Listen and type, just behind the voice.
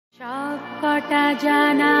সবকটা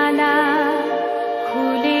জানালা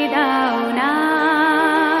খুলে দাও না,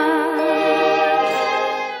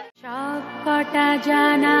 সবকটা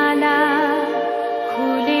জানালা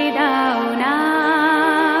খুলে দাও না।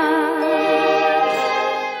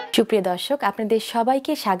 সুপ্রিয় দর্শক, আপনাদের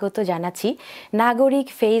সবাইকে স্বাগত জানাচ্ছি নাগরিক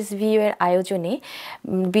ফেস ভিউ এর আয়োজনে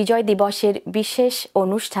বিজয় দিবসের বিশেষ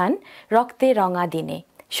অনুষ্ঠান রক্তে রঙা দিনে।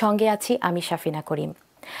 সঙ্গে আছি আমি সাফিনা করিম।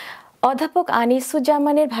 অধ্যাপক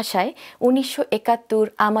আনিসুজ্জামানের ভাষায় 1971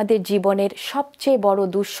 আমাদের জীবনের সবচেয়ে বড়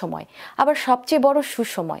দুঃসময়, আবার সবচেয়ে বড়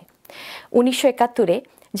সুসময়। 1971-এ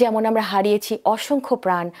যেমন আমরা হারিয়েছি অসংখ্য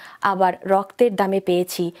প্রাণ, আবার রক্তের দামে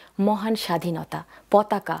পেয়েছি মহান স্বাধীনতা,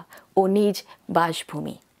 পতাকা ও নিজ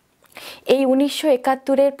বাসভূমি। এই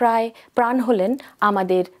 1971-এর প্রায় প্রাণ হলেন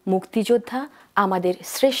আমাদের মুক্তিযোদ্ধা, আমাদের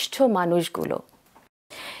শ্রেষ্ঠ মানুষগুলো।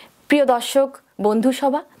 প্রিয় দর্শক,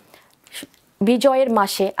 বন্ধুসভা, বিজয়ের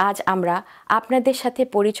মাসে আজ আমরা আপনাদের সাথে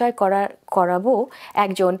পরিচয় করাবো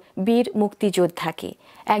একজন বীর মুক্তিযোদ্ধাকে,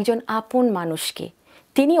 একজন আপন মানুষকে।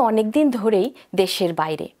 তিনি অনেকদিন ধরেই দেশের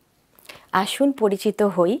বাইরে। আসুন পরিচিত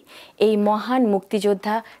হই এই মহান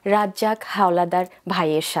মুক্তিযোদ্ধা রাজ্জাক হাওলাদার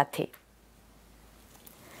ভাইয়ের সাথে।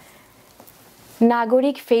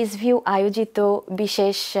 নাগরিক ফেস ভিউ আয়োজিত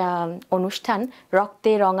বিশেষ অনুষ্ঠান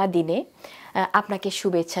রক্তে রঙা দিনে আপনাকে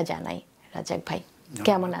শুভেচ্ছা জানাই। রাজ্জাক ভাই,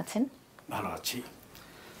 কেমন আছেন? ভালো আছি,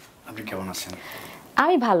 আপনি কেমন আছেন?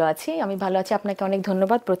 আমি ভালো আছি। আপনাকে অনেক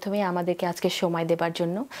ধন্যবাদ প্রথমে আমাদেরকে আজকে সময় দেবার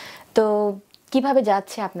জন্য। তো কিভাবে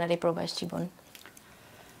যাচ্ছে আপনার এই প্রবাস জীবন?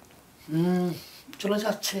 চলে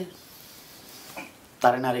যাচ্ছে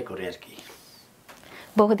তারে নারে করে আর কি।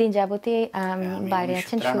 বহুদিন যাবতে বাইরে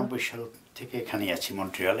আছেন? 93 সাল থেকে এখানে আছি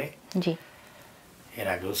মন্ট্রিয়ালে। জি। এর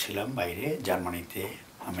আগেও ছিলাম বাইরে, জার্মানিতে,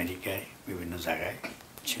 আমেরিকায়, বিভিন্ন জায়গায়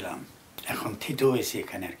ছিলাম। এখন থিতো হয়েছি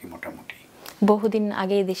এখানে আর কি মোটামুটি। বহুদিন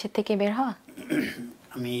আগে দেশের থেকে বের হওয়া?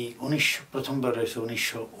 আমি প্রথমবার হয়েছে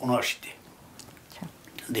 1979-তে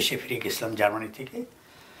দেশে ফিরে গেছিলাম জার্মানি থেকে।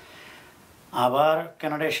 আবার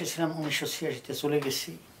কানাডা এসেছিলাম 1986-তে, চলে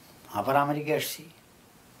গেছি। আবার আমেরিকা আসছি,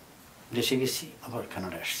 দেশে গেছি, আবার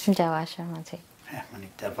কানাডা আসছি, যাওয়া আসা মাঝে। হ্যাঁ, মানে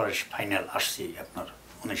তারপরে ফাইনাল আসছি আপনার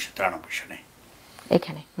 1993 সালে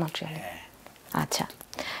এখানে মন্ট্রিয়ালে। আচ্ছা,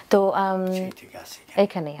 তো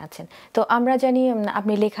এখানেই আছেন। তো আমরা জানি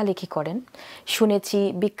আপনি লেখালেখি করেন, শুনেছি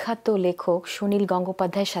বিখ্যাত লেখক সুনীল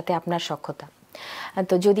গঙ্গোপাধ্যায়ের সাথে আপনার সখ্যতা।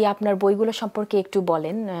 তো যদি আপনার বইগুলো সম্পর্কে একটু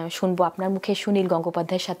বলেন, শুনবো আপনার মুখে সুনীল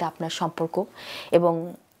গঙ্গোপাধ্যায়ের সাথে আপনার সম্পর্ক, এবং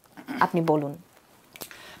আপনি বলুন।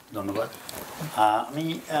 ধন্যবাদ। আমি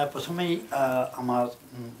প্রথমেই আমার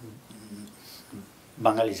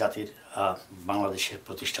বাঙালি জাতির, বাংলাদেশের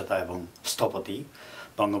প্রতিষ্ঠাতা এবং স্থপতি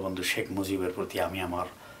বঙ্গবন্ধু শেখ মুজিবের প্রতি আমি আমার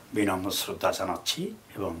বিনম্র শ্রদ্ধা জানাচ্ছি,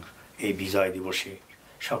 এবং এই বিজয় দিবসে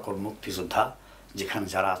সকল মুক্তিযোদ্ধা যেখানে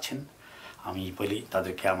যারা আছেন আমি বলি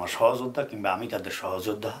তাদেরকে আমার সহযোদ্ধা, কিংবা আমি তাদের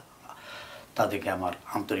সহযোদ্ধা, তাদেরকে আমার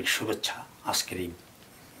আন্তরিক শুভেচ্ছা আজকের এই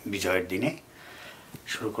বিজয়ের দিনে।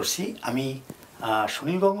 শুরু করছি। আমি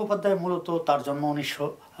সুনীল গঙ্গোপাধ্যায় মূলত তার জন্ম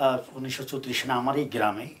 1934 সালে আমার এই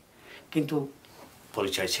গ্রামে, কিন্তু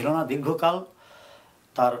পরিচয় ছিল না দীর্ঘকাল।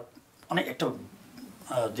 তার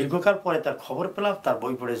দীর্ঘকাল পরে তার খবর পেলাম, তার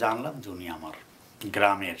বই পড়ে জানলাম যে উনি আমার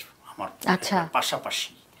গ্রামের, আমার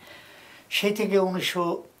পাশাপাশি। সেই থেকে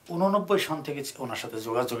 1989 সন থেকে ওনার সাথে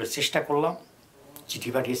যোগাযোগের চেষ্টা করলাম, চিঠি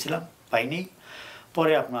পাঠিয়েছিলাম, পাইনি।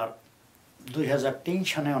 পরে আপনার 2003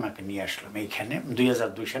 সালে ওনাকে নিয়ে আসলাম এইখানে,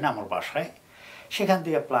 2002 সালে আমার বাসায়। সেখান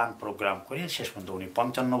থেকে প্ল্যান প্রোগ্রাম করে শেষ পর্যন্ত উনি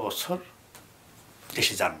 55 বছর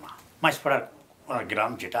দেশে যান না। মাঝপাড়ার ওনার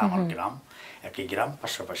গ্রাম, যেটা আমার গ্রাম, একই গ্রাম,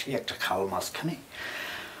 পাশাপাশি একটা খাল মাঝখানে।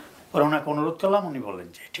 পরে ওনাকে অনুরোধ করলাম, উনি বললেন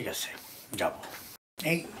যে ঠিক আছে যাব।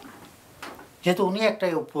 এই যেহেতু উনি একটা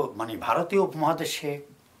মানে ভারতীয় উপমহাদেশে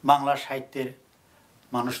বাংলা সাহিত্যের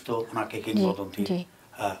মানুষ, তো ওনাকে কিংবদন্তি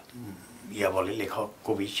বলে, লেখক,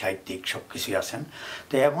 কবি, সাহিত্যিক সব কিছুই আছেন।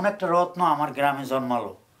 তো এমন একটা রত্ন আমার গ্রামে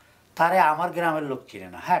জন্মালো, তারে আমার গ্রামের লোক চিনে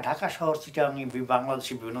না। হ্যাঁ, ঢাকা শহর, চিটাগাং,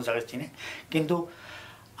 বাংলাদেশের বিভিন্ন জায়গায় চিনে, কিন্তু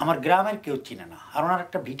আমার গ্রামের কেউ চিনে না। আর ওনার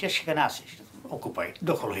একটা ভিটা সেখানে আছে, অকুপাইড,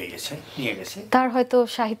 দখল হয়ে গেছে, নিয়ে গেছে। তার হয়তো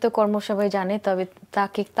সাহিত্য কর্ম সবাই জানে, তবে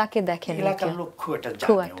তাকে দেখেন এলাকার লোক খুব এটা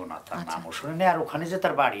জানেও না, তার নামও শুনে নেই। আর ওখানে যে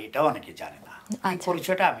তার বাড়ি, এটাও অনেকে জানে না। এই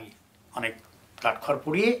পরিচয়টা আমি অনেক কাঠখড়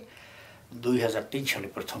পুড়িয়ে 2003 সালে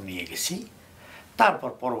প্রথম নিয়ে গেছি। তারপর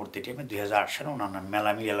পরবর্তী টাইমে 2008 সালে ওনার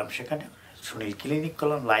মেলা মিলালাম, সেখানে সুনীল ক্লিনিক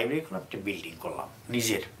করলাম, লাইব্রেরি করলাম, একটা বিল্ডিং করলাম,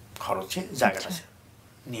 নিজের খরচে জায়গাটা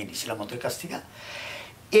নিয়ে নিয়েছিলাম ওদের কাছ থেকে।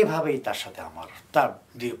 এভাবেই তার সাথে তার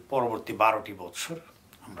পরবর্তী 12টি বছর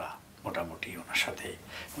আমরা মোটামুটি ওনার সাথে,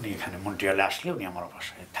 উনি এখানে মন্ট্রিয়ালে আসলে উনি আমার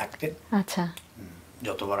বাসায় থাকতেন। আচ্ছা,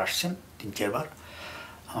 যতবার আসছেন 3-4 বার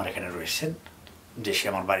আমার এখানে রয়েছেন, দেশে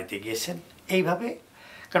আমার বাড়িতে গিয়েছেন। এইভাবে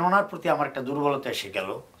কারণ ওনার প্রতি আমার একটা দুর্বলতা এসে গেল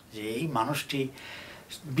যে এই মানুষটি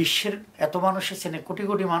বিশ্বের এত মানুষের চেনে, কোটি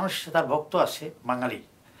কোটি মানুষ তার ভক্ত আছে বাঙালি,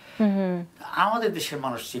 আমাদের দেশের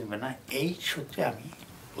মানুষ চিনবে না। এই সূত্রে আমি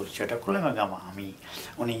পরিচয়টা করলাম এবং আমি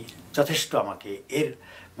উনি যথেষ্ট আমাকে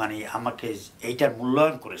আমাকে এইটার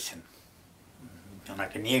মূল্যায়ন করেছেন।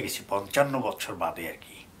 ওনাকে নিয়ে গেছি 55 বছর বাদে আর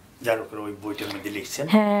কি, যার উপরে ওই বইটার মধ্যে লিখছেন।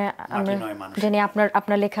 হ্যাঁ, জানি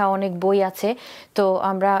আপনার লেখা অনেক বই আছে। তো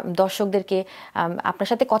আমরা দর্শকদেরকে আপনার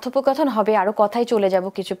সাথে কথোপকথন হবে, আরো কথাই চলে যাব,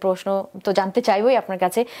 কিছু প্রশ্ন তো জানতে চাইবই আপনার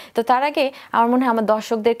কাছে। তো তার আগে আমার মনে হয় আমার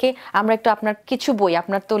দর্শকদেরকে আমরা একটু আপনার কিছু বই,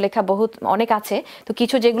 আপনার তো লেখা অনেক আছে, তো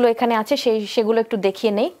কিছু যেগুলো এখানে আছে সেগুলো একটু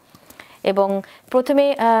দেখিয়ে নেই। এবং প্রথমে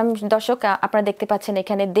দর্শক আপনারা দেখতে পাচ্ছেন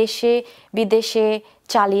এখানে দেশে বিদেশে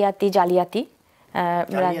জালিয়াতি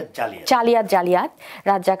জালিয়াত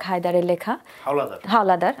রাজ্জাক হায়দারের লেখা,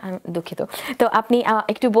 হাওলাদার, আমি দুঃখিত। তো আপনি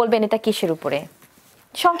একটু বলবেন এটা কিসের উপরে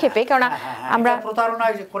সংক্ষেপে, কারণ আমরা প্রতারণা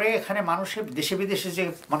করে এখানে মানুষের দেশে বিদেশে যে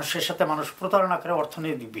মানুষের সাথে মানুষ প্রতারণা করে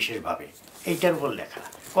অর্থনৈতিক বিশেষভাবে, এইটার উপর লেখা,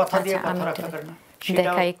 কথা দিয়ে কথা রাখা করে না,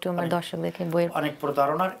 দেখাই একটু আমার দর্শকদেরকে বইয়ের অনেক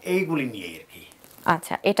প্রতারণার এইগুলি নিয়ে আর কি।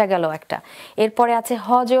 আচ্ছা, এটা গেল একটা। এরপরে আছে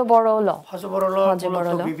হজ বড় ল।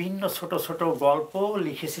 বিভিন্ন ছোট ছোট গল্প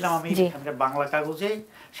লিখেছিলাম আমি এখানকার বাংলা কাগজে,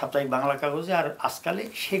 সাপ্তাহিক বাংলা কাগজে, আর আজকালে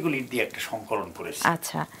সেগুলি দিয়ে একটা সংকলন করেছি।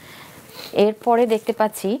 আচ্ছা, এরপরে দেখতে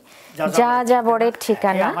পাচ্ছি যাযাবরের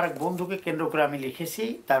ঠিকানা। আমার এক বন্ধুকে কেন্দ্র করে আমি লিখেছি,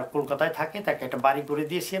 তার কলকাতায় থাকে, তাকে একটা বাড়ি করে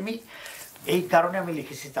দিয়েছি আমি, এই কারণে আমি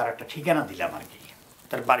লিখেছি, তার একটা ঠিকানা দিলাম আর কি,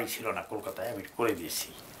 তার বাড়ি ছিল না কলকাতায়, আমি করে দিয়েছি।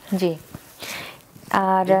 জি।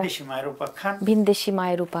 আর ভিনদেশি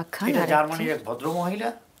মায়ের উপাখ্যান, এটা জার্মানির এক ভদ্র মহিলা,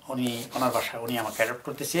 ওনার বাসা উনি আমাকে অ্যাডপ্ট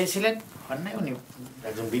করতে চেয়েছিলেন, উনি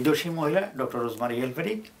একজন বিদেশি মহিলা, ডক্টর রোজমারি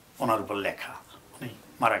হেলফেরিক, ওনার উপর লেখা। উনি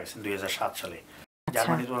মারা গেছেন 2007 সালে,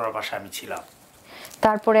 জার্মানিতে ওনার বাসায় আমি ছিলাম।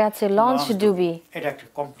 তারপরে আছে লঞ্চ ডুবি, এটা একটা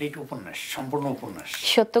কমপ্লিট উপন্যাস, সম্পূর্ণ উপন্যাস,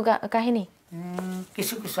 সত্য কাহিনী,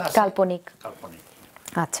 কিছু কিছু আছে কাল্পনিক।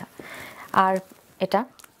 আচ্ছা, আর এটা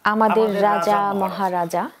আমাদের রাজা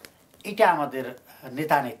মহারাজা, এটা আমাদের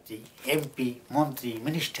নেতা নেত্রী, এমপি, মন্ত্রী,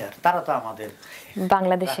 মিনিস্টার, তারা তো আমাদের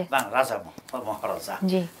বাংলাদেশে রাজা মহারাজা,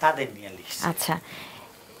 তাদের নিয়ে লিখছে। আচ্ছা,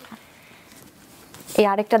 এই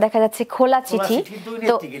আরেকটা দেখা যাচ্ছে খোলা চিঠি।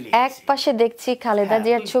 তো এক পাশে দেখছি খালেদা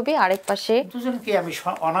জিয়ার ছবি, আরেক পাশে দুজনকে আমি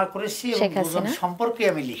অনার করেছি এবং দুজন সম্পর্কে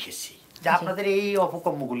আমি লিখেছি যে আপনাদের এই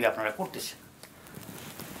অপকর্মগুলি আপনারা করতেছেন,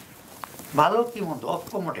 ভালো কি মন্দ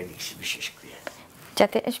অপকর্মটাই লিখছি বিশেষ করে,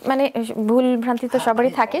 যাতে মানে ভুল ভ্রান্তি তো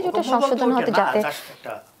সবারই থাকে, যেটা সংশোধন হতে যাতে।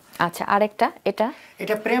 আচ্ছা, আরেকটা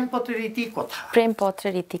এটা প্রেমপত্রের ইতিকথা,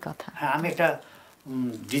 প্রেমপত্রের ইতিকথা। হ্যাঁ, আমি একটা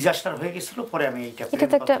ডিজাস্টার হয়ে গেছিল, পরে আমি এটা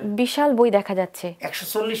তো একটা বিশাল বই দেখা যাচ্ছে,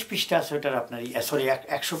 140 পৃষ্ঠা আছে, ওটার আপনার সরি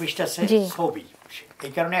 100 পৃষ্ঠা আছে ছবি,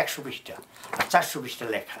 এই কারণে 100 পৃষ্ঠা আর 400 পৃষ্ঠা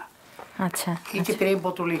লেখা। আচ্ছা, এই যে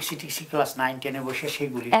প্রেমপত্র লিখছি ক্লাস 9-10 এ বসে,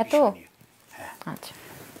 সেইগুলি এত। আচ্ছা,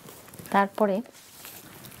 তারপরে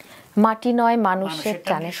মাটি নয় মানুষের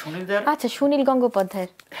টানে, আচ্ছা, সুনীল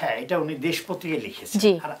গঙ্গোপাধ্যায়ের, হ্যাঁ, এটা উনি দেশপত্রিকায় লিখেছেন,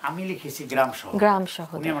 আর আমি লিখেছি গ্রাম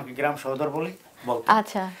শহর, উনি আমাকে গ্রাম সহোদর বলতেন।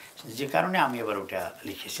 আচ্ছা, যে কারণে আমি এবার ওটা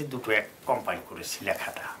লিখেছি, দুটো এক কম্পাইল করেছি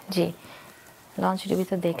লেখাটা। জি, লঞ্চ ডুবি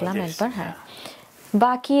তো দেখলাম একবার। হ্যাঁ,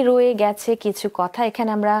 বাকি রয়ে গেছে কিছু কথা, এখানে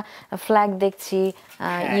আমরা ফ্ল্যাগ দেখছি,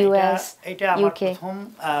 ইউএস, এটা আমার প্রথম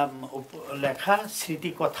লেখা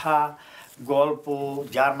স্মৃতি কথা, গল্প,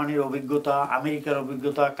 জার্মানির অভিজ্ঞতা, আমেরিকার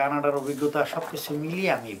অভিজ্ঞতা, কানাডার অভিজ্ঞতা, সবকিছু মিলিয়ে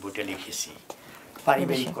আমি এই বইটা লিখেছি।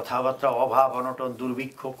 পারিবারিক কথাবার্তা, অভাব অনটন,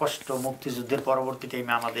 দুর্ভিক্ষ, কষ্ট, মুক্তিযুদ্ধের পরবর্তী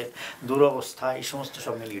টাইমে আমাদের দুরবস্থা, এই সমস্ত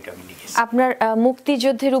সব মিলিয়ে আমি লিখেছি। আপনার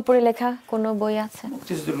মুক্তিযুদ্ধের উপরে লেখা কোনো বই আছে?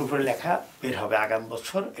 মুক্তিযুদ্ধের উপরে লেখা বের হবে আগামী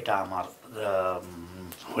বছর, এটা আমার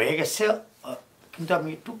হয়ে গেছে, কিন্তু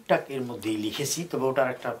আমি টুকটাক এর মধ্যেই লিখেছি, তবে ওটার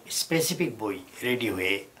একটা স্পেসিফিক বই রেডি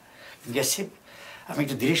হয়ে গেছে, আমি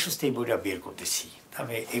একটু ধীরে সুস্থে এই বইটা বের করতেছি,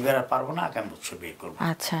 তবে এবার আর পারবো না, আগামী বছর বের করবো।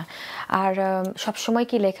 আচ্ছা, আর সব সময়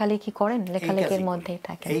কি লেখালেখি করেন? লেখালেখির মধ্যেই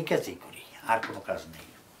থাকে? এই কাজই করি, আর কোনো কাজ নেই।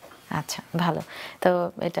 আচ্ছা, ভালো। তো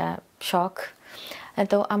এটা শখ।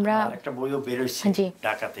 তো আমরা একটা বইও বের হয়েছে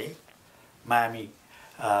ঢাকাতে, মায়ামি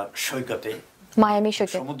সৈকতে,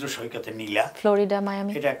 সমুদ্র সৈকতে নীলা, ফ্লোরিডা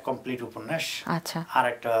মায়ামি, এটা কমপ্লিট উপন্যাস। আচ্ছা, আর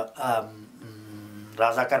একটা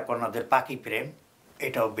রাজাকার কন্যাদের পাখি প্রেম,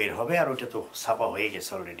 এটাও বের হবে, আর ওটা তো ছাপা হয়ে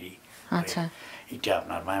গেছে অলরেডি। আচ্ছা, এটা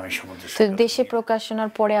আপনার মায়ামি সমুদ্র তো দেশে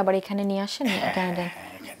প্রকাশনার পরে আবার এখানে নিয়ে আসেন কানাডায়?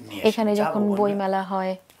 এখানে যখন বই মেলা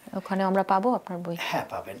হয় ওখানে আমরা পাবো আপনার বই? হ্যাঁ,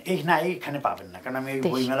 পাবেন। এইখানে পাবেন না, কারণ আমি এই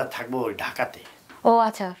বই মেলা থাকবো ওই ঢাকাতে। ও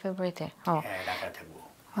আচ্ছা, ফেব্রুয়ারিতে। হ্যাঁ, ঢাকায় থাকবো,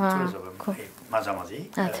 মাঝামাঝি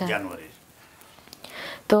জানুয়ারির।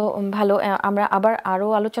 তো ভালো, আমরা আবার আরো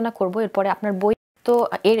আলোচনা করব এরপরে। আপনার বই তো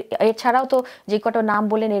এর ছাড়াও তো যে কটা নাম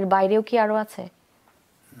বলেন, এর বাইরেও কি আরো আছে?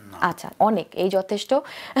 না, আচ্ছা, অনেক, এই যথেষ্ট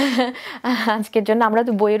আজকের জন্য। আমরা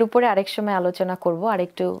তো বইয়ের উপরে আরেক সময় আলোচনা করব আর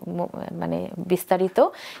একটু মানে বিস্তারিত।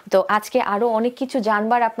 তো আজকে আরো অনেক কিছু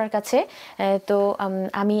জানবার আপনার কাছে। তো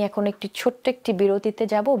আমি এখন একটি ছোট্ট একটি বিরতিতে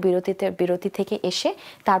যাব। বিরতি থেকে এসে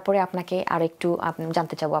তারপরে আপনাকে আর একটু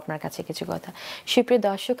জানতে চাবো আপনার কাছে কিছু কথা। সুপ্রিয়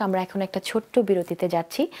দর্শক, আমরা এখন একটা ছোট্ট বিরতিতে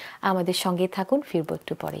যাচ্ছি, আমাদের সঙ্গেই থাকুন, ফিরবো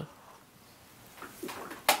একটু পরেই।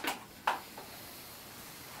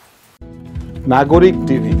 নাগরিক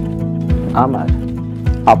টিভি, আমার,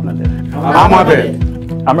 আপনাদের, আমাদের।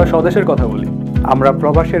 আমরা স্বদেশের কথা বলি, আমরা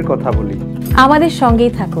প্রবাসের কথা বলি। আমাদের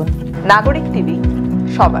সঙ্গেই থাকুন। নাগরিক টিভি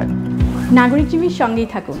সবার। নাগরিক টিভির সঙ্গেই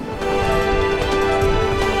থাকুন।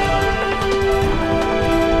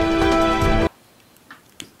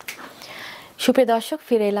 সুপ্রিয় দর্শক,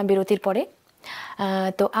 ফিরে এলাম বিরতির পরে।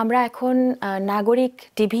 তো আমরা এখন নাগরিক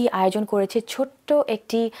টিভি আয়োজন করেছে ছোট্ট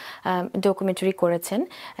একটি ডকুমেন্টারি করেছেন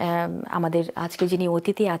আমাদের আজকে যিনি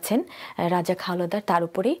অতিথি আছেন রাজা হাওলাদার, তার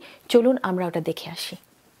উপরেই। চলুন আমরা ওটা দেখে আসি।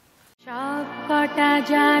 সব কটা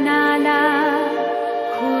জানালা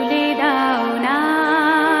খুলে দাও না,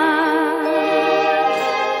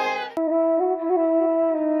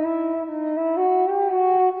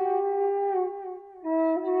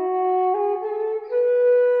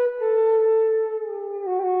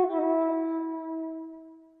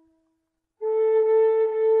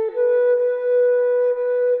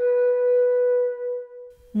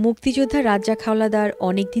 মুক্তিযোদ্ধা রাজ্জাক হাওলাদার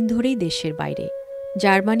অনেকদিন ধরেই দেশের বাইরে,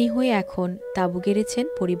 জার্মানি হয়ে এখন তাঁবু গেড়েছেন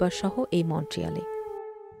পরিবারসহ এই মন্ট্রিয়ালে।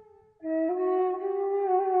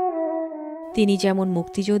 তিনি যেমন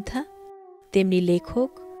মুক্তিযোদ্ধা, তেমনি লেখক,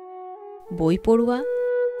 বই পড়ুয়া,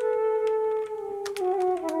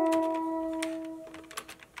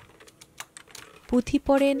 পুঁথি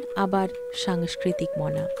পড়েন, আবার সাংস্কৃতিক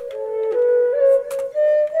মনা।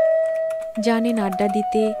 জানেন আড্ডা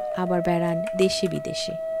দিতে, আবার বেড়ান দেশে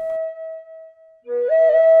বিদেশে।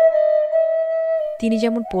 তিনি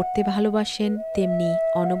যেমন পড়তে ভালোবাসেন, তেমনি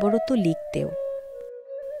অনবরত লিখতেও।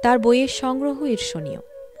 তার বইয়ের সংগ্রহ ঈর্ষণীয়।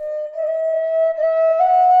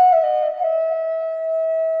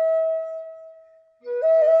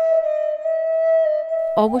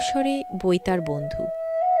 অবসরে বই তার বন্ধু।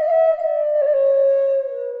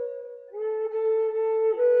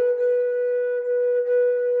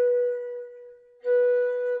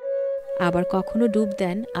 আবার কখনো ডুব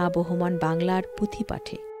দেন আবহমান বাংলার পুঁথি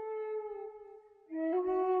পাঠে।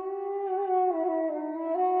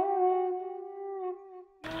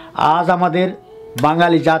 আজ আমাদের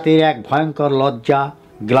বাঙালি জাতির এক ভয়ঙ্কর লজ্জা,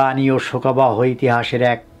 গ্লানি ও শোকাবহ ইতিহাসের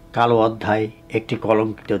এক কালো অধ্যায়, একটি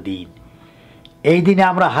কলঙ্কিত দিন। এই দিনে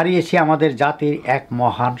আমরা হারিয়েছি আমাদের জাতির এক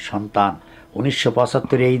মহান সন্তান।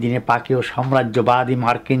 1975 এই দিনে পাকি ও সাম্রাজ্যবাদী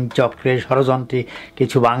মার্কিন চক্রের ষড়যন্ত্রে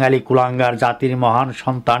কিছু বাঙালি কুলাঙ্গার জাতির মহান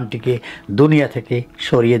সন্তানটিকে দুনিয়া থেকে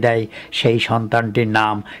সরিয়ে দেয়। সেই সন্তানটির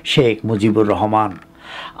নাম শেখ মুজিবুর রহমান।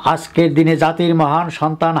 আজকের দিনে জাতির মহান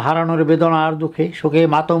সন্তান হারানোর বেদনার দুঃখে শোকে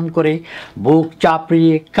মাতম করে বুক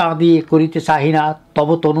চাপড়িয়ে কাঁদিয়ে করিতে চাহি না তব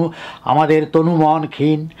তনু আমাদের তনু মন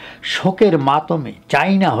ক্ষীণ, শোকের মাতমে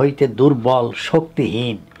চাই না হইতে দুর্বল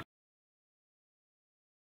শক্তিহীন।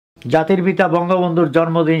 জাতির পিতা বঙ্গবন্ধুর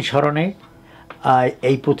জন্মদিন স্মরণে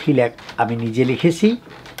এই পুঁথি আমি নিজে লিখেছি।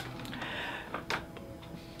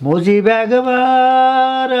 মুজিব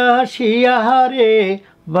একবার আসিয়া রে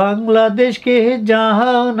বাংলাদেশকে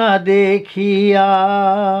যাও না দেখিয়া,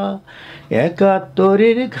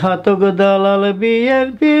 71-এর ঘাতক দালাল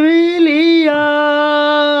বিএনপি মিলিয়া,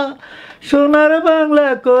 সোনার বাংলা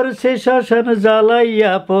করছে শ্মশান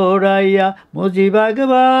জ্বালাইয়া পোড়াইয়া। মুজিব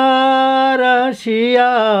একবার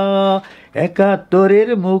আসিয়া 71-এর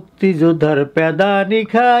মুক্তিযোদ্ধার পেদানি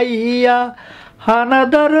খাইয়া,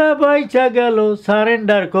 হানাদার বাইচা গেল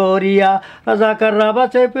সারেন্ডার করিয়া, রাজাকাররা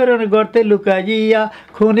বাঁচাই পেরন গর্তে লুকাইয়া,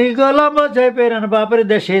 খুনি গোলাম বাঁচাই পেরন বাপের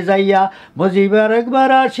দেশে যাইয়া। মুজিবার একবার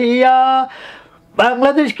আসিয়া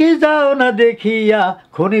বাংলাদেশকে যাও না দেখিয়া,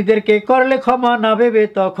 খুনিদেরকে করলে ক্ষমা না ভেবে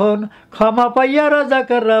তখন, ক্ষমা পাইয়া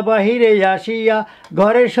রাজাকাররা বাহিরে আসিয়া,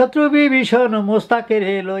 ঘরের শত্রু বিভীষণ মোস্তাকের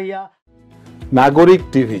লইয়া। নাগরিক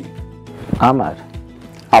টিভি, আমার,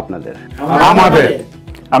 আপনাদের, আমাদের।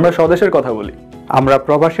 আমরা স্বদেশের কথা বলি, আমরা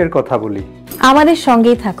প্রবাসের কথা বলি। আমাদের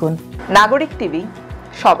সঙ্গেই থাকুন। নাগরিক টিভি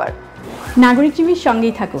সবার। নাগরিক টিভির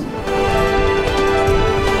সঙ্গেই থাকুন।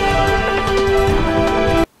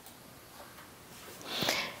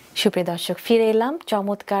 সুপ্রিয় দর্শক, ফিরে এলাম।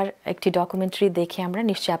 চমৎকার একটি ডকুমেন্টারি দেখে আমরা,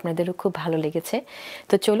 নিশ্চয়ই আপনাদেরও খুব ভালো লেগেছে।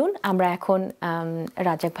 তো চলুন আমরা এখন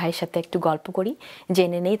রাজাক ভাইয়ের সাথে একটু গল্প করি,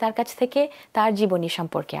 জেনে নেই তার কাছ থেকে তার জীবনী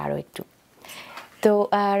সম্পর্কে আরও একটু। তো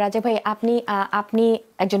রাজা ভাই, আপনি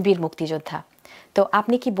একজন বীর মুক্তিযোদ্ধা। তো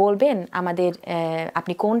আপনি কি বলবেন আমাদের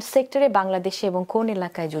আপনি কোন সেক্টরে বাংলাদেশে এবং কোন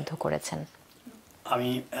এলাকায় যুদ্ধ করেছেন? আমি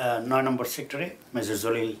 9 নম্বর সেক্টরে, মেজর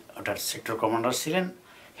জলিল ওটার সেক্টর কমান্ডার ছিলেন।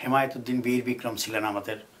 হেমায়েতুদ্দিন বীর বিক্রম ছিলেন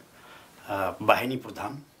আমাদের বাহিনী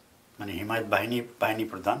প্রধান, মানে বাহিনী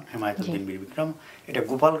প্রধান হেমায়েতুদ্দিন বীর বিক্রম। এটা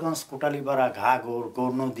গোপালগঞ্জ, কোটালীপাড়া, ঘাগর,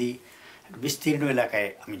 গৌরনদী বিস্তীর্ণ এলাকায়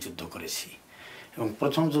আমি যুদ্ধ করেছি। এবং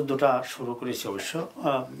প্রথম যুদ্ধটা শুরু করেছি অবশ্য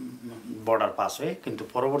বর্ডার পাস হয়ে, কিন্তু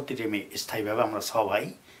পরবর্তীতে আমি স্থায়ীভাবে আমরা 6 ভাই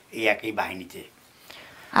এই একই বাহিনীতে।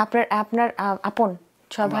 আপনার আপন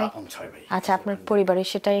 6 ভাই? আচ্ছা, আপনার পরিবারের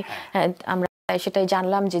সেটাই আমরা সেটাই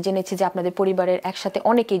জানলাম, জেনেছি যে আপনাদের পরিবারের একসাথে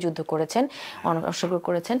অনেকেই যুদ্ধ করেছেন, অংশগ্রহণ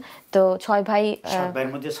করেছেন। তো 6 ভাইয়ের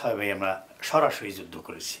মধ্যে 6 ভাই আমরা সরাসরি যুদ্ধ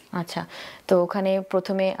করেছি। আচ্ছা, তো ওখানে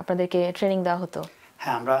প্রথমে আপনাদেরকে ট্রেনিং দেওয়া হতো?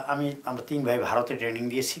 হ্যাঁ, আমরা 3 ভাই ভারতে ট্রেনিং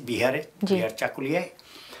দিয়েছি, বিহার চাকুলিয়ায়,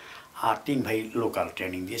 আর 3 ভাই লোকাল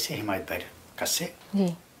ট্রেনিং দিয়েছে হিমায়ত ভাইয়ের কাছে।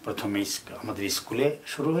 প্রথমে আমাদের স্কুলে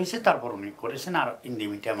শুরু হয়েছে, তারপর উনি করেছেন। আর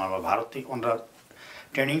ইন্ডিমিটে আমার ভারতে ওনারা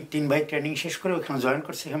ট্রেনিং 3 ভাই ট্রেনিং শেষ করে ওখানে জয়েন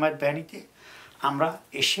করছে হিমায়ত বাহিনীতে। আমরা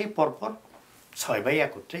এসে পরপর 6 ভাই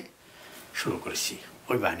একত্রে শুরু করেছি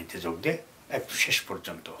ওই বাহিনীতে যোগ দিয়ে একটু শেষ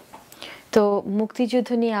পর্যন্ত। তো মুক্তিযুদ্ধ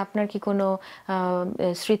নিয়ে আপনার কি কোনো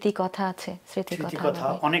স্মৃতি কথা আছে? স্মৃতি কথা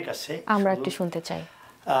অনেক আছে, আমরা একটু শুনতে চাই।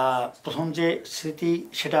 প্রথম যে স্মৃতি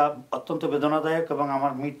সেটা অত্যন্ত বেদনাদায়ক, এবং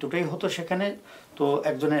আমার মৃত্যুটাই হতো সেখানে। তো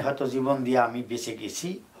একজনের হয়তো জীবন দিয়ে আমি বেঁচে গেছি।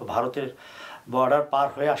 ভারতের বর্ডার পার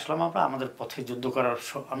হয়ে আসলাম আমরা, আমাদের পথে যুদ্ধ করার,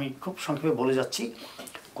 আমি খুব সংক্ষেপে বলে যাচ্ছি,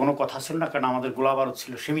 কোনো কথা ছিল না, কারণ আমাদের গোলা বারুদ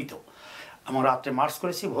ছিল সীমিত। আমরা রাত্রে মার্চ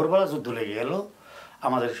করেছি, ভোরবেলা যুদ্ধ লেগে গেল।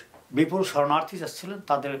 আমাদের বিপুল শরণার্থী যাচ্ছিলেন,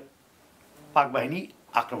 তাদের পাক বাহিনী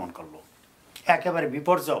আক্রমণ করলো, একেবারে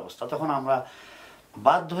বিপর্যয় অবস্থা। তখন আমরা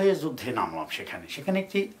বাধ্য হয়ে যুদ্ধে নামলাম। সেখানে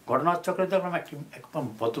একটি ঘটনাচক্রে দেখলাম, এক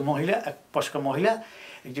ভদ্রমহিলা, এক বয়স্ক মহিলা,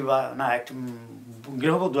 একটি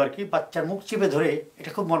গৃহবধূ আর কি, বাচ্চার মুখ চিপে ধরে,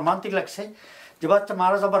 এটা খুব মর্মান্তিক লাগছে যে বাচ্চা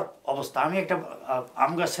মারা যাবার অবস্থা। আমি একটা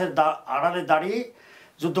আম গাছের আড়ালে দাঁড়িয়ে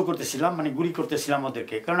যুদ্ধ করতেছিলাম, মানে গুলি করতেছিলাম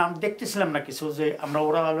ওদেরকে, কারণ আমি দেখতেছিলাম না কিছু, যে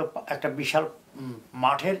ওরা হলো একটা বিশাল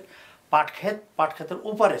মাঠের পাটক্ষেতের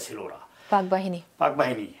ওপারে ছিল ওরা, পাক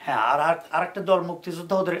বাহিনী। হ্যাঁ, আর একটা দল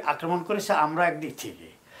মুক্তিযোদ্ধা ওদের আক্রমণ করেছে, আমরা একদিক থেকে।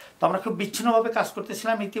 তো আমরা খুব বিচ্ছিন্নভাবে কাজ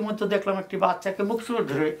করতেছিলাম। ইতিমধ্যে দেখলাম একটি বাচ্চাকে মুখ চুলে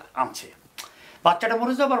ধরে আনছে, বাচ্চাটা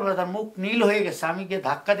মরে যাবার পরে তার মুখ নীল হয়ে গেছে। আমি গিয়ে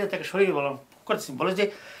ধাক্কা দিয়ে তাকে সরিয়ে করেছি, বলে যে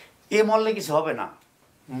এ মরলে কিছু হবে না,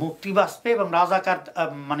 মুক্তি বাঁচবে এবং রাজাকার,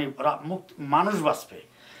 মানে মানুষ বাঁচবে।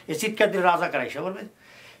 এ চিৎকার দিয়ে রাজাকার এসে বলবে।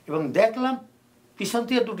 এবং দেখলাম পিছন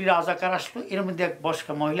থেকে 2টি রাজাকার আসলো, এর মধ্যে এক বয়স্ক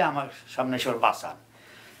মহিলা আমার সামনে এসে বাঁচান।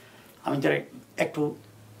 আমি যারা একটু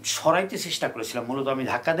সরাইতে চেষ্টা করেছিলাম, মূলত আমি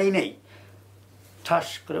ধাক্কা দেই নেই, ঠাস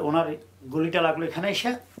করে ওনার গুলিটা লাগলো এখানে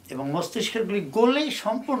এসে, এবং মস্তিষ্কের গুলি গলেই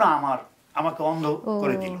সম্পূর্ণ আমাকে অন্ধ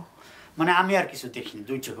করে দিল। মানে আমি আর কিছু দেখিনি,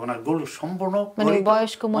 2 চোখে ওনার গোল সম্পূর্ণ।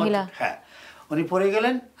 বয়স্ক মহিলা, হ্যাঁ, উনি পড়ে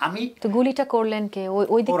গেলেন। আমি তো গুলিটা করলেন কে?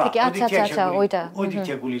 ওই দিক থেকে? আচ্ছা আচ্ছা আচ্ছা, ওই দিক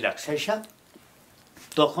থেকে গুলি লাগছে এসা।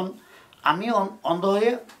 তখন আমি অন্ধ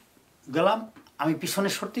হয়ে গেলাম, আমি পিছনে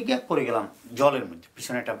সরতে গিয়ে পড়ে গেলাম জলের মধ্যে।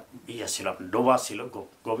 পিছনে একটা ছিল, ডোবা ছিল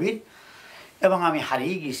গভীর, এবং আমি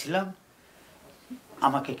হারিয়ে গিয়েছিলাম।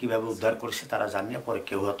 আমাকে কিভাবে উদ্ধার করেছে তারা জানি না, পরে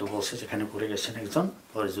কেউ হয়তো বলছে যেখানে পড়ে গেছেন একজন।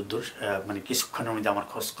 পরে যুদ্ধ মানে কিছুক্ষণের মধ্যে আমার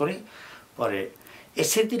খোঁজ করে পরে এই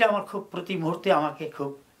স্মৃতিটা আমার খুব প্রতি মুহূর্তে আমাকে খুব,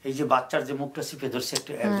 এই যে বাচ্চার যে মুখটা চিপে ধরছে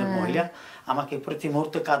একজন মহিলা, আমাকে প্রতি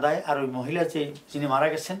মুহূর্তে কাঁদায়। আর ওই মহিলা যিনি মারা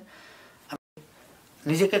গেছেন, আমি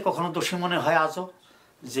নিজেকে কখনো দোষী মনে হয় আজও,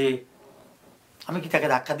 যে আমি কি তাকে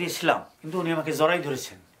ধাক্কা দিয়েছিলাম, কিন্তু উনি আমাকে জড়াই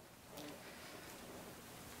ধরেছেন।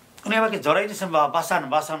 বা বাসান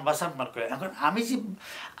বাসান বাসান মার করে। এখন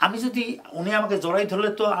আমি যদি উনি আমাকে জড়াই ধরলে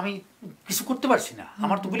তো আমি কিছু করতে পারছি না,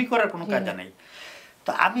 আমার তো গুলি করার কোনো কায়দা নেই।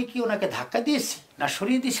 তো আমি কি ওনাকে ধাক্কা দিয়েছি না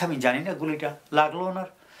সরিয়ে দিয়েছি আমি জানি না। গুলিটা লাগলো ওনার,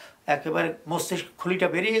 একেবারে মস্তিষ্ক খুলিটা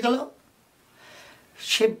বেরিয়ে গেল।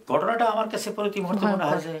 সে ঘটনাটা আমার কাছে প্রতি মুহূর্তে মনে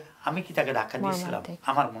হয় যে আমি কি তাকে ধাক্কা দিয়েছিলাম।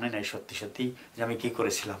 আমার মনে নাই সত্যি সত্যি যে আমি কি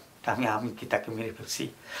করেছিলাম, আমি কি তাকে মেরে ফেলছি।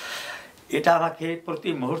 এটা আমাকে প্রতি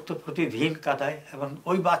মুহূর্ত প্রতিদিন কাঁদায়। এবং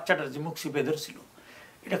ওই বাচ্চাটার যে মুখ চিপে ধরছিল,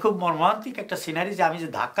 এটা খুব মর্মান্তিক একটা সিনারি, যে আমি যে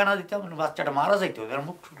ধাক্কা না দিতাম বাচ্চাটা মারা যাইতো। তার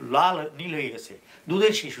মুখ লাল নীল হয়ে গেছে,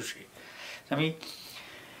 দুধের শিশু সে। আমি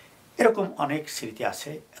এরকম অনেক স্মৃতি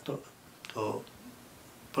আছে। তো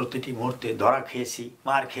প্রতিটি মুহূর্তে ধরা খেয়েছি,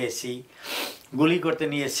 মার খেয়েছি, গুলি করতে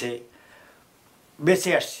নিয়েছে,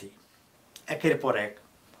 বেঁচে আসছি একের পর এক।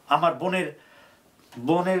 আমার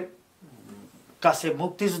বোনের কাছে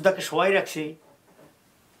মুক্তিযোদ্ধাকে সবাই রাখছি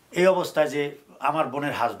এই অবস্থায়, যে আমার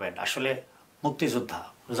বোনের হাজব্যান্ড আসলে মুক্তিযোদ্ধা।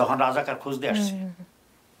 যখন রাজাকার খুঁজতে আসছে,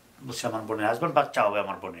 বুঝছে আমার বোনের হাজব্যান্ড, বাচ্চা হবে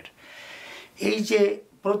আমার বোনের। এই যে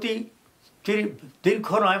প্রতি দীর্ঘ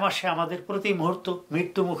 9 মাসে আমাদের প্রতি মুহূর্ত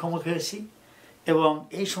মৃত্যু মুখোমুখি হয়েছি, এবং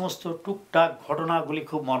এই সমস্ত টুকটাক ঘটনাগুলি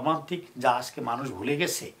খুব মর্মান্তিক, যা আজকে মানুষ ভুলে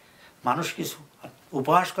গেছে। মানুষ কিছু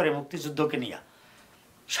উপহাস করে মুক্তিযুদ্ধকে নিয়ে,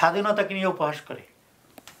 স্বাধীনতাকে নিয়ে উপহাস করে।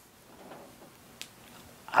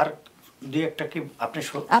 আর দুই একটা কি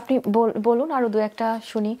আপনি বলুন, আরো দু একটা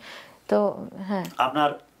শুনি তো। হ্যাঁ,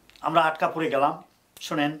 আমরা আটকা পড়ে গেলাম।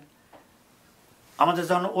 শোনেন, আমাদের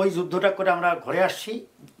যখন ওই যুদ্ধটা করে আমরা ঘরে আসছি,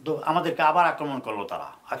 তো আমাদেরকে আবার আক্রমণ করলো তারা।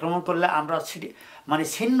 আক্রমণ করলে আমরা মানে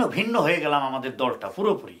ছিন্ন ভিন্ন হয়ে গেলাম, আমাদের দলটা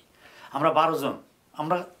পুরোপুরি। আমরা 12 জন,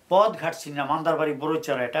 আমরা পথ ঘাট চিনি না, মান্দারবাড়ি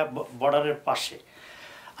বড়ইচারা, এটা বর্ডারের পাশে।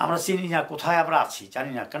 আমরা চিনি না কোথায় আমরা আছি,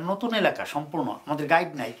 জানি না, কারণ নতুন এলাকা সম্পূর্ণ, আমাদের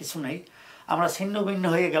গাইড নাই, কিছু নেই। আমরা ছিন্ন ভিন্ন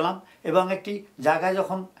হয়ে গেলাম এবং একটি জায়গায়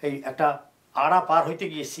যখন এই একটা আড়া পার হইতে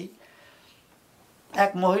গিয়েছি,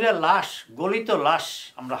 এক মহিলার লাশ, গলিত লাশ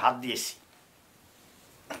আমরা হাত দিয়েছি,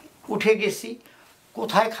 উঠে গেছি।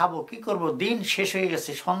 কোথায় খাবো, কি করব, দিন শেষ হয়ে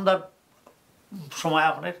গেছে, সন্ধ্যার সময়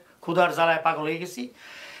আপনার ক্ষুধার জ্বালায় পাগল হয়ে গেছি।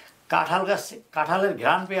 কাঁঠাল গাছে কাঁঠালের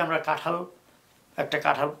ঘ্রাণ পেয়ে আমরা একটা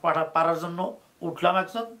কাঁঠাল পাড়ার জন্য উঠলাম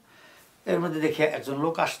একজন, এর মধ্যে দেখে একজন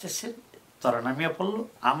লোক আসতেছে, তারা নামিয়ে পড়লো।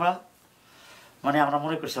 আমরা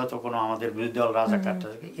মনে করছি হয়তো কোনো আমাদের বিরোধী দল রাজাকারটা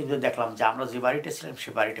থেকে, কিন্তু দেখলাম যে আমরা যে বাড়িটা ছিলাম সে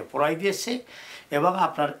বাড়িটা পোড়াই দিয়েছে এবং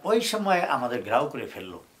আপনার ওই সময় আমাদের ঘেরাও করে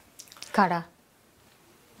ফেললো। কারা?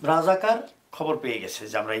 রাজাকার খবর পেয়ে গেছে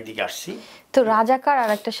যে আমরা এইদিকে আসছি। তো রাজাকার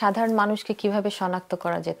আর একটা সাধারণ মানুষকে কিভাবে শনাক্ত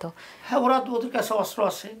করা যেত? হ্যাঁ, ওদের কাছে অস্ত্র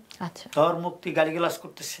আছে। আচ্ছা, ধর মুক্তি গালিগালাজ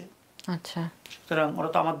করতেছে। আচ্ছা, সুতরাং ওরা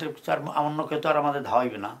তো আমাদের অন্য কেউ তো আর আমাদের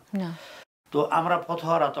ধাওয়াইবে না। তো আমরা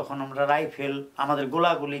পথহারা, তখন আমরা রাইফেল, আমাদের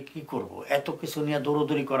গোলাগুলি কি করব, এত কিছু নিয়ে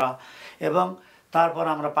দৌড়দৌড়ি করা, এবং তারপর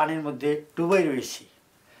আমরা পানির মধ্যে ডুবাই রয়েছি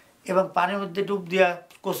এবং পানির মধ্যে ডুব দিয়া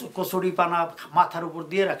কচুরি পানা মাথার উপর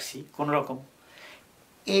দিয়ে রাখছি কোন রকম।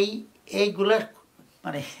 এইগুলা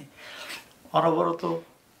অনবরত।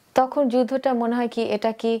 তখন যুদ্ধটা মনে হয় কি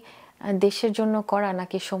এটা কি দেশের জন্য করা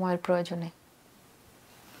নাকি সময়ের প্রয়োজনে?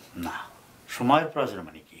 না, সময়ের প্রয়োজনে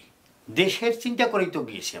মানে কি, দেশের চিন্তা করেই তো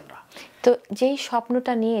গিয়েছি আমরা। তো যেই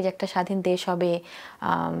স্বপ্নটা নিয়ে যে একটা স্বাধীন দেশ হবে,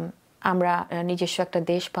 আমরা নিজস্ব একটা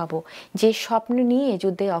দেশ পাবো, যে স্বপ্ন নিয়ে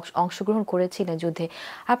যুদ্ধে অংশগ্রহণ করেছিলেন, যুদ্ধে,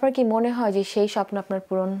 আপনার কি মনে হয় যে সেই স্বপ্ন আপনার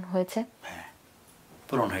পূরণ হয়েছে? হ্যাঁ,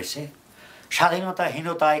 পূরণ হয়েছে।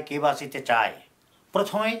 স্বাধীনতাহীনতায় কে বাঁচিতে চায়?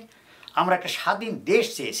 প্রথমে আমরা একটা স্বাধীন দেশ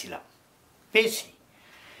চেয়েছিলাম, পেয়েছি।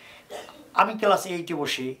 আমি ক্লাস 8-এ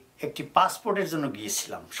বসে একটি পাসপোর্টের জন্য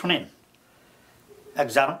গিয়েছিলাম। শোনেন,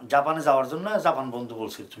 জাপানে যাওয়ার জন্য জাপান বন্ধু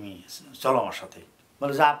বলছে তুমি চলো আমার সাথে।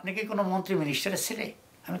 বলে যে আপনি কি কোনো মন্ত্রী মিনিস্টারের ছেলে?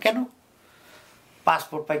 আমি কেন?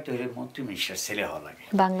 পাসপোর্ট পাইতে হলে মন্ত্রী মিনিস্টার ছেলে হওয়া লাগে।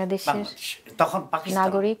 বাংলাদেশ তখন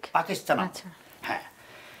পাকিস্তান। আচ্ছা, হ্যাঁ,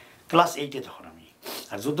 ক্লাস 8-এ তখন আমি।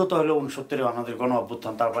 আর যুদ্ধ তো হলো 69-এ, আমাদের গণ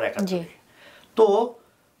অভ্যুত্থান, তারপর 71-এ। তো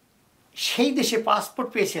সেই দেশে পাসপোর্ট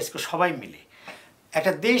পেয়েছি আজকে সবাই মিলে,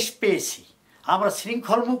 একটা দেশ পেয়েছি, আমরা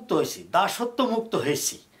শৃঙ্খল মুক্ত হয়েছি, দাসত্ব মুক্ত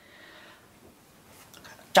হয়েছি।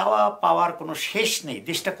 চাওয়া পাওয়ার কোনো শেষ নেই।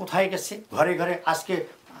 দেশটা কোথায় গেছে? ঘরে ঘরে আজকে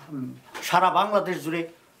সারা বাংলাদেশ জুড়ে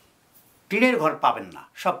টিনের ঘর পাবেন না,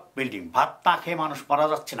 সব বিল্ডিং। ভাত না খেয়ে মানুষ মারা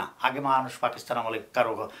যাচ্ছে না। আগে মানুষ, পাকিস্তান আমলে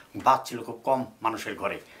কারো ভাত ছিল খুব কম মানুষের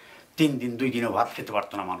ঘরে, 3 দিন 2 দিনও ভাত খেতে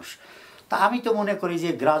পারতো না মানুষ। তা আমি তো মনে করি যে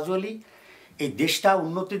গ্রাজুয়ালি এই দেশটা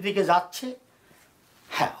উন্নতির দিকে যাচ্ছে।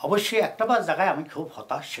 হ্যাঁ, অবশ্যই একটা বা জায়গায় আমি খুব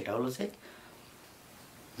হতাশ, সেটা হলো যে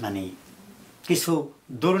কিছু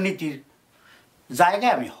দুর্নীতির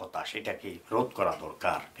জায়গায় আমি হতাশ, এটাকে রোধ করা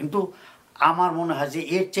দরকার। কিন্তু আমার মনে হয় যে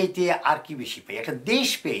এর চাইতে আর কি বেশি পাই। একটা দেশ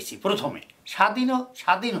পেয়েছি, প্রথমে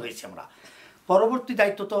স্বাধীন হয়েছে আমরা, পরবর্তী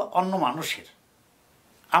দায়িত্ব তো অন্য মানুষের।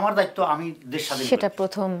 আমার দায়িত্ব আমি দেশ স্বাধীন, সেটা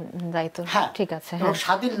প্রথম দায়িত্ব। হ্যাঁ, ঠিক আছে।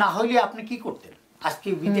 স্বাধীন না হইলে আপনি কি করতেন? আজকে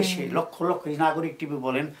বিদেশে লক্ষ লক্ষ নাগরিক টিভি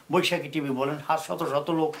বলেন, বৈশাখী টিভি বলেন, শত শত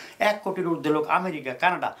লোক, 1 কোটির ঊর্ধ্বে লোক আমেরিকা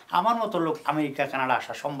কানাডা, আমার মতো লোক আমেরিকা কানাডা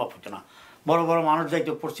আসা সম্ভব হতো না। বড় বড় মানুষ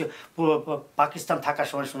যাইতে পড়ছে পাকিস্তান থাকার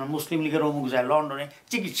সময় শুনে মুসলিম লীগের অমুক যায় লন্ডনে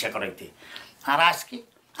চিকিৎসা করাইতে। আর আজকে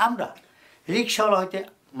আমরা রিক্সাওয়ালা হইতে,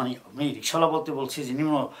 আমি রিক্সাওয়ালা বলতে বলছি যে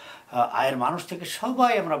নিম্ন আয়ের মানুষ থেকে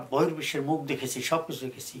সবাই আমরা বহির্বিশ্বের মুখ দেখেছি, সব কিছু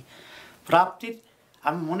দেখেছি। প্রাপ্তির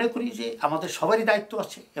আমি মনে করি যে আমাদের সবারই দায়িত্ব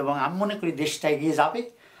আছে এবং আমি মনে করি দেশটা এগিয়ে যাবে,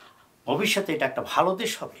 ভবিষ্যতে এটা একটা ভালো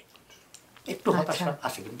দেশ হবে। একটু হতাশা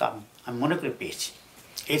আছে, কিন্তু আমি মনে করি পেয়েছি।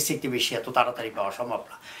 এর থেকে বেশি এত তাড়াতাড়ি পাওয়া সম্ভব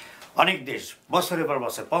না। অনেক দেশ বছরের পর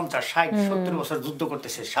বছর 50, 60, 70 বছর যুদ্ধ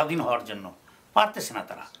করতেছে স্বাধীন হওয়ার জন্য, পারতেছে না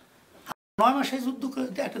তারা। 9 মাসে যুদ্ধ করে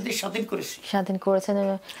একটা দেশ স্বাধীন করেছেন।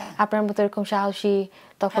 আপনার মতো এরকম সাহসী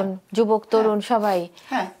তখন যুবক তরুণ সবাই,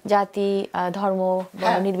 জাতি ধর্ম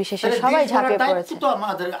নির্বিশেষে সবাই ঝাঁপিয়ে পড়েছে।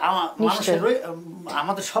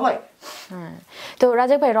 আমাদের সবাই। তো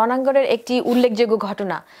রাজা ভাই, রণাঙ্গনের একটি উল্লেখযোগ্য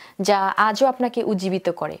ঘটনা যা আজও আপনাকে উজ্জীবিত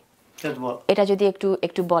করে, এটা যদি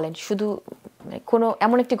একটু বলেন, শুধু কোনো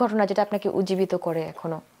এমন একটি ঘটনা যেটা আপনাকে উজ্জীবিত করে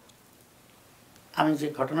এখনো? আমি যে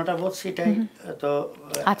ঘটনাটা বলছি এটাই তো।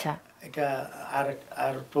 আচ্ছা, এটা আর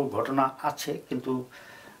আর তো ঘটনা আছে, কিন্তু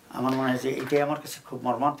আমার মনে হয় যে এটাই আমার কাছে খুব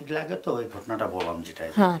মর্মান্তিক লাগে, তো ওই ঘটনাটা বললাম যেটা।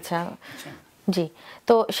 হ্যাঁ, আচ্ছা, জি।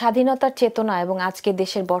 তো স্বাধীনতার চেতনা এবং আজকে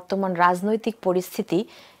দেশের বর্তমান রাজনৈতিক পরিস্থিতি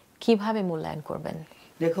কিভাবে মূল্যায়ন করবেন?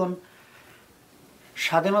 দেখুন,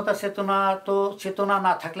 স্বাধীনতা চেতনা তো, চেতনা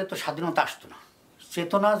না থাকলে তো স্বাধীনতা আসতো না।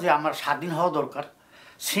 চেতনা যে আমার স্বাধীন হওয়া দরকার,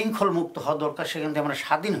 শৃঙ্খল মুক্ত হওয়া দরকার, সেখান থেকে আমরা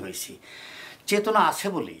স্বাধীন হয়েছি, চেতনা আছে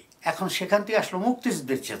বলি এখন সেখান থেকে আসলো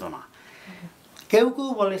মুক্তিযুদ্ধের চেতনা। কেউ কেউ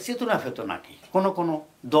বলে চেতনা ফেতনা কি, কোনো কোনো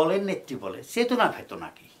দলের নেত্রী বলে চেতনা ফেতনা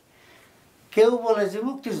কি, কেউ বলে যে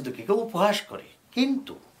মুক্তিযুদ্ধকে, কেউ উপহাস করে।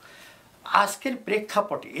 কিন্তু আজকের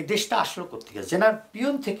প্রেক্ষাপটে এই দেশটা আসলো কোথেকে? জেনারেল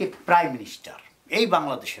পিয়ন থেকে প্রাইম মিনিস্টার, এই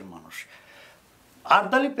বাংলাদেশের মানুষ,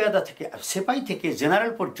 আর্দালি পেয়াদা থেকে সেপাই থেকে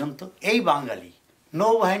জেনারেল পর্যন্ত এই বাঙালি,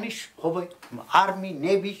 নৌবাহিনী হবে, আর্মি,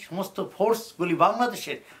 নেভি, সমস্ত ফোর্সগুলি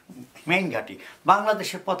বাংলাদেশের মেইন ঘাঁটি,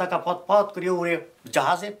 বাংলাদেশের পতাকা পথ পথ করে উড়ে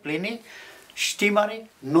জাহাজে, প্লেনে, স্টিমারে,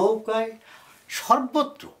 নৌকায়,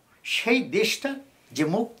 সর্বত্র সেই দেশটা যে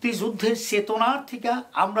মুক্তিযুদ্ধের চেতনার থেকে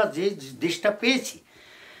আমরা যে দেশটা পেয়েছি,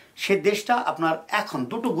 সে দেশটা আপনার এখন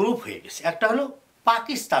দুটো গ্রুপ হয়ে গেছে। একটা হলো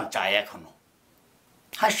পাকিস্তান চায়, এখনও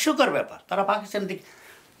হাস্যকর ব্যাপার, তারা পাকিস্তান দিকে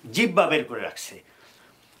জিব্বা বের করে রাখছে।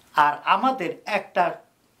 আর আমাদের একটা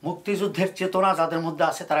মুক্তিযুদ্ধের চেতনা যাদের মধ্যে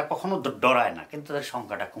আছে, তারা কখনো ডরায় না, কিন্তু তাদের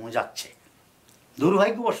সংখ্যাটা কমে যাচ্ছে।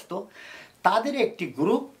 দুর্ভাগ্যবশত তাদের একটি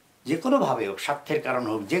গ্রুপ যে কোনোভাবে হোক, স্বার্থের কারণ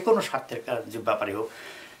হোক, যে কোনো স্বার্থের যে ব্যাপারে হোক,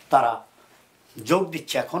 তারা যোগ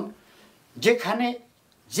দিচ্ছে এখন, যেখানে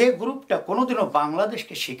যে গ্রুপটা কোনোদিনও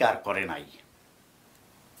বাংলাদেশকে স্বীকার করে নাই,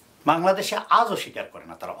 বাংলাদেশে আজও স্বীকার করে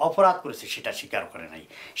না, তারা অপরাধ করেছে সেটা স্বীকার করে নাই,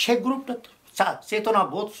 সেই গ্রুপটা চেতনা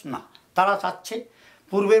বোধ না, তারা চাচ্ছে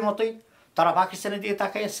পূর্বের মতোই, তারা পাকিস্তানের দিকে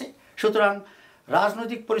তাকাইছে। সুতরাং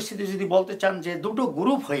রাজনৈতিক পরিস্থিতি যদি বলতে চান যে দুটো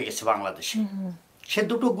গ্রুপ হয়ে গেছে বাংলাদেশে, সে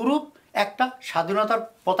দুটো গ্রুপ, একটা স্বাধীনতার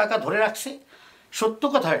পতাকা ধরে রাখছে, সত্য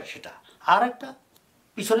কথা সেটা, আর একটা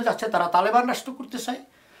পিছনে যাচ্ছে, তারা তালেবান রাষ্ট্র করতে চায়,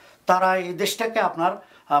 তারা এই দেশটাকে আপনার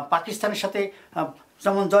পাকিস্তানের সাথে,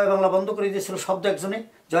 যেমন জয় বাংলা বন্ধ করে দিয়েছিল শব্দ একজনে,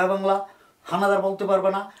 জয় বাংলা হানাদার বলতে পারবে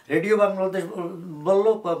না, রেডিও বাংলাদেশ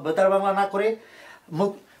বললো বেতার বাংলা না করে,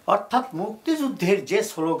 অর্থাৎ মুক্তিযুদ্ধের যে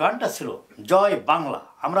স্লোগানটা ছিল জয় বাংলা,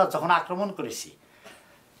 আমরা যখন আক্রমণ করেছি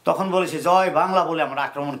তখন বলেছি জয় বাংলা বলে আমরা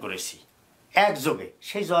আক্রমণ করেছি একযোগে,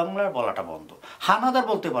 সেই জয় বাংলার বলাটা বন্ধ। হানাদার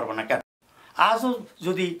বলতে পারবো না কেন? আজও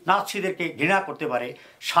যদি নাৎসিদেরকে ঘৃণা করতে পারে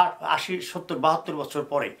 60, 80, 70, 72 বছর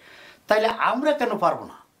পরে, তাইলে আমরা কেন পারবো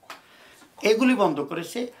না? এগুলি বন্ধ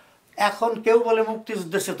করেছে। এখন কেউ বলে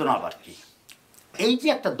মুক্তিযুদ্ধের চেতনা আবার কি? এই যে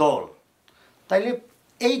একটা দল, তাইলে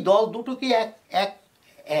এই দল দুটো কি এক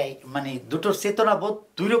মানে দুটোর চেতনা বোধ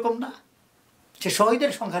দুই রকম না? সে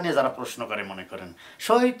শহীদের সংখ্যা নিয়ে যারা প্রশ্ন করে, মনে করেন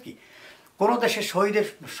শহীদ কি, কোনো দেশে শহীদের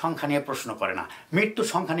সংখ্যা নিয়ে প্রশ্ন করে না, মৃত্যুর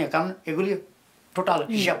সংখ্যা নিয়ে, কারণ এগুলি টোটাল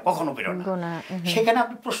হিসাব কখনো বেরো না। সেখানে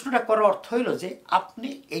আপনি প্রশ্নটা করার অর্থ হইল যে আপনি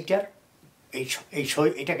এইটার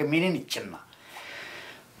এটাকে মেনে নিচ্ছেন না।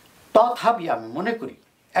 তথাপি আমি মনে করি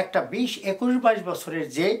একটা 20, 21, 22 বছরের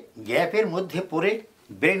যে গ্যাপের মধ্যে পড়ে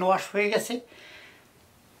ব্রেন ওয়াশ হয়ে গেছে,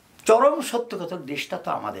 চরম সত্য কথা, দেশটা তো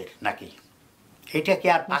আমাদের নাকি, এটা কি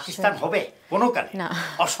আর পাকিস্তান হবে কোনো কালে?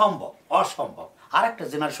 অসম্ভব, অসম্ভব। আর একটা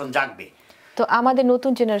জেনারেশন জাগবে। তো আমাদের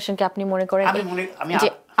নতুন জেনারেশনকে আপনি মনে করেন যে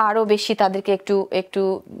আরো বেশি তাদেরকে একটু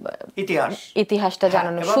ইতিহাসটা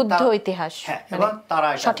জানানো, শুদ্ধ ইতিহাস, এবং তারা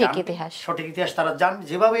সঠিক ইতিহাস তারা জানবে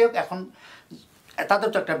যেভাবে হোক। এখন তাদের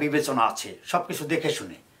তো একটা বিবেচনা আছে, সবকিছু দেখে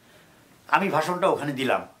শুনে। আমি ভাষণটা ওখানে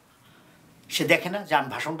দিলাম, সে দেখে না যে আমি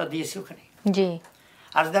ভাষণটা দিয়েছি ওখানে, জি।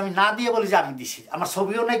 আর যদি আমি না দিয়ে বলি যে আমি দিছি, আমার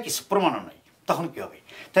ছবিও নাই, কিছু প্রমাণও নাই, তখন কি হবে?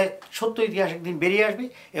 তাই সত্য ইতিহাস একদিন বেরিয়ে আসবে।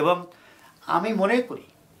 এবং আমি মনে করি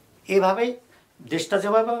এভাবে দেশটা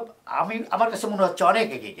যেভাবে, আমার কাছে মনে হচ্ছে অনেক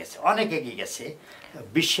এগিয়ে গেছে, অনেক এগিয়ে গেছে।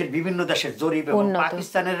 বিশ্বের বিভিন্ন দেশের জরিপ এবং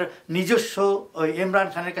পাকিস্তানের নিজস্ব ইমরান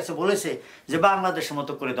খানের কাছে বলেছে যে বাংলাদেশের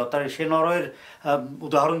মতো করে দাও, তার সে নরওয়ের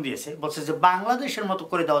উদাহরণ দিয়েছে, বলছে যে বাংলাদেশের মতো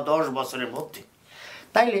করে দাও 10 বছরের মধ্যে।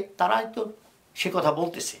 তাইলে তারাই তো সে কথা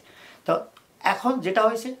বলতেছে। তো এখন যেটা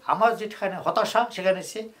হয়েছে, আমার যেখানে হতাশা, সেখানে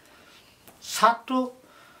সে ছাত্র,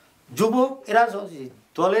 যুবক, এরা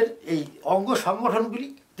দলের এই অঙ্গ সংগঠনগুলি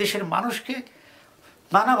দেশের মানুষকে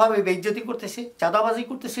নানাভাবে বেইজ্জতি করতেছে, চাঁদাবাজি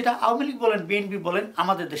করতেছে। এটা আওয়ামী লীগ বলেন, বিএনপি বলেন,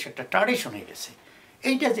 আমাদের দেশে একটা ট্র্যাডিশন হয়ে গেছে।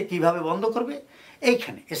 এইটা যে কীভাবে বন্ধ করবে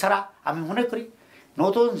এইখানে। এছাড়া আমি মনে করি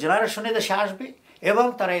নতুন জেনারেশনে দেশে আসবে এবং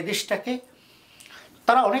তারা এই দেশটাকে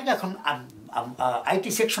তারা অনেক এখন আইটি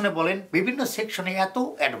সেকশনে বলেন, বিভিন্ন সেকশনে এত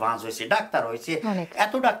অ্যাডভান্স হয়েছে, ডাক্তার হয়েছে।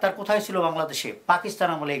 এত ডাক্তার কোথায় ছিল বাংলাদেশে? পাকিস্তান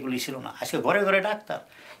আমলে এগুলি ছিল না, আজকে ঘরে ঘরে ডাক্তার।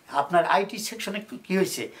 আপনার আইটি সেকশনে কি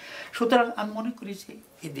হয়েছে? সুতরাং আমি মনে করি যে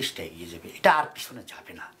এই দেশটা এগিয়ে যাবে, এটা আর পিছনে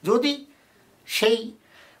যাবে না। যদি সেই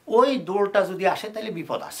ওই দৌড়টা যদি আসে তাহলে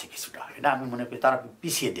বিপদ আছে কিছুটা, এটা আমি মনে করি তারা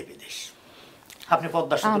পিছিয়ে দেবে দেশ। আপনি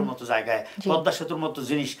পদ্মা সেতুর মতো জায়গায়, পদ্মা সেতুর মতো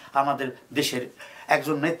জিনিস আমাদের দেশের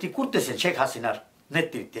একজন নেত্রী করতেছেন শেখ হাসিনার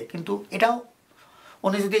নেতৃত্বে, কিন্তু এটাও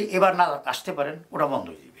উনি যদি এবার না আসতে পারেন ওটা বন্ধ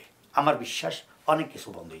হয়ে যাবে। আমার বিশ্বাস অনেক কিছু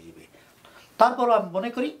বন্ধ হয়ে যাবে। তারপরও আমি মনে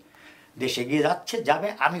করি দেশ এগিয়ে যাবে।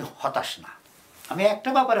 আমি হতাশ না, আমি একটা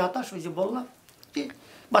ব্যাপারে হতাশ, ওই যে বললাম যে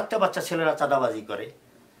বাচ্চা ছেলেরা চাঁদাবাজি করে,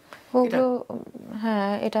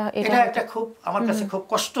 এটা একটা খুব আমার কাছে খুব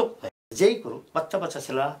কষ্ট। যেই করুক, বাচ্চা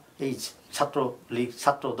ছেলেরা, এই ছাত্র লীগ,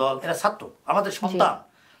 ছাত্র দল, এরা ছাত্র, আমাদের সন্তান,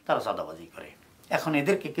 তারা চাঁদাবাজি করে। এখন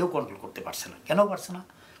এদেরকে কেউ কন্ট্রোল করতে পারছে না। কেন পারছে না?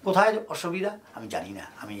 কোথায় অসুবিধা আমি জানি না,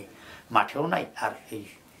 আমি মাঠেও নাই আর এই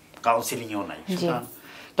কাউন্সিলিংয়েও নাই।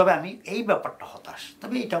 তবে আমি এই ব্যাপারটা হতাশ,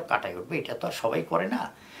 তবে এটাও কাটাই উঠবে। এটা তো আর সবাই করে না,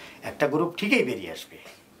 একটা গ্রুপ ঠিকই বেরিয়ে আসবে,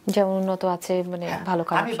 যেমন উন্নত আছে, মানে ভালো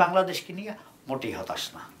কাজ। আমি বাংলাদেশকে নিয়ে মোটেই হতাশ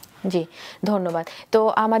না। জি, ধন্যবাদ। তো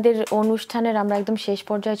আমাদের অনুষ্ঠানের আমরা একদম শেষ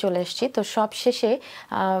পর্যায়ে চলে এসেছি। তো সব শেষে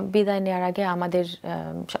বিদায় নেওয়ার আগে আমাদের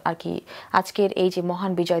আর কি আজকের এই যে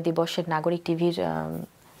মহান বিজয় দিবসের নাগরিক টিভির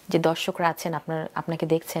যে দর্শকরা আছেন, আপনাকে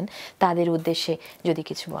দেখছেন, তাদের উদ্দেশ্যে যদি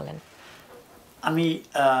কিছু বলেন। আমি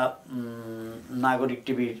নাগরিক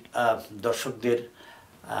টিভির দর্শকদের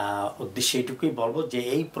উদ্দেশ্যে এইটুকুই বলবো যে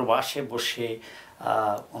এই প্রবাসে বসে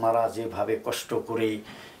ওনারা যেভাবে কষ্ট করে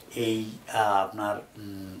এই আপনার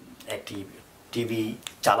একটি টিভি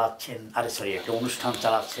চালাচ্ছেন, একটা অনুষ্ঠান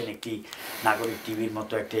চালাচ্ছেন, একটি নাগরিক টিভির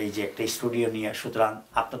মতো একটা এই যে একটা স্টুডিও নিয়ে, সুতরাং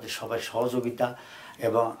আপনাদের সবাই সহযোগিতা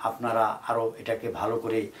এবং আপনারা আরও এটাকে ভালো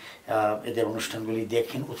করে এদের অনুষ্ঠানগুলি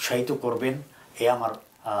দেখেন, উৎসাহিত করবেন, এই আমার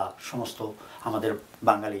সমস্ত আমাদের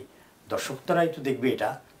বাঙালি দর্শকরাই তো দেখবে এটা,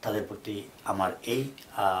 তাদের প্রতি আমার এই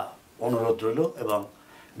অনুরোধ রইল এবং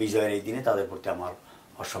বিজয়ের এই দিনে তাদের প্রতি আমার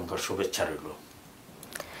অসংখ্য শুভেচ্ছা রইল।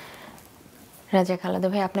 রাজা খালাদা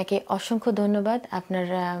ভাই, আপনাকে অসংখ্য ধন্যবাদ আপনার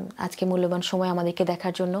আজকে মূল্যবান সময় আমাদেরকে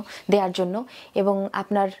দেওয়ার জন্য এবং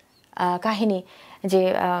আপনার কাহিনী যে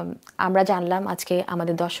আমরা জানলাম, আজকে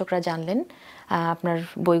আমাদের দর্শকরা জানলেন। আপনার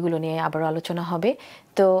বইগুলো নিয়ে আবারও আলোচনা হবে।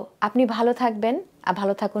 তো আপনি ভালো থাকবেন,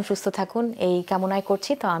 ভালো থাকুন, সুস্থ থাকুন, এই কামনাই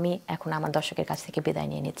করছি। তো আমি এখন আমার দর্শকের কাছ থেকে বিদায়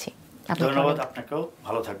নিয়ে নিচ্ছি। ধন্যবাদ, আপনাকেও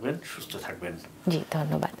ভালো থাকবেন, সুস্থ থাকবেন। জি,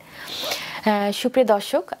 ধন্যবাদ। সুপ্রিয়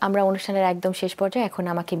দর্শক, আমরা অনুষ্ঠানের একদম শেষ পর্যায়ে, এখন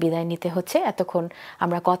আমাকে বিদায় নিতে হচ্ছে। এতক্ষণ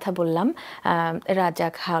আমরা কথা বললাম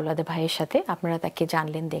রাজাক হাওলাদার ভাইয়ের সাথে, আপনারা তাকে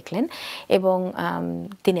জানলেন, দেখলেন, এবং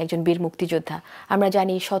তিনি একজন বীর মুক্তিযোদ্ধা। আমরা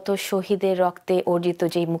জানি শত শহীদের রক্তে অর্জিত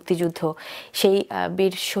যেই মুক্তিযুদ্ধ, সেই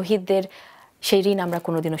বীর শহীদদের সেই ঋণ আমরা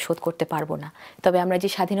কোনোদিনও শোধ করতে পারবো না। তবে আমরা যে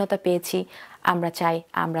স্বাধীনতা পেয়েছি,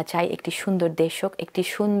 আমরা চাই একটি সুন্দর দেশ হোক, একটি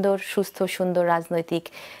সুন্দর, সুস্থ, সুন্দর রাজনৈতিক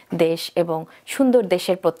দেশ এবং সুন্দর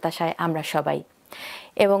দেশের প্রত্যাশায় আমরা সবাই।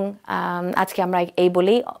 এবং আজকে আমরা এই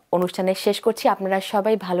বলেই অনুষ্ঠানের শেষ করছি। আপনারা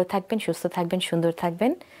সবাই ভালো থাকবেন, সুস্থ থাকবেন, সুন্দর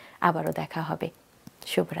থাকবেন। আবারও দেখা হবে।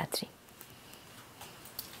 শুভরাত্রি।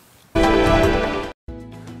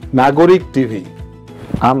 নাগরিক টিভি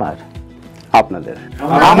আমার, আপনাদের,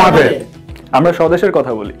 আমাদের। আমরা স্বদেশের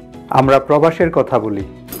কথা বলি, আমরা প্রবাসের কথা বলি।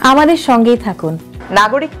 আমাদের সঙ্গেই থাকুন।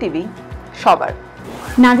 নাগরিক টিভি সবার।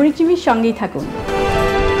 নাগরিক টিভির সঙ্গেই থাকুন।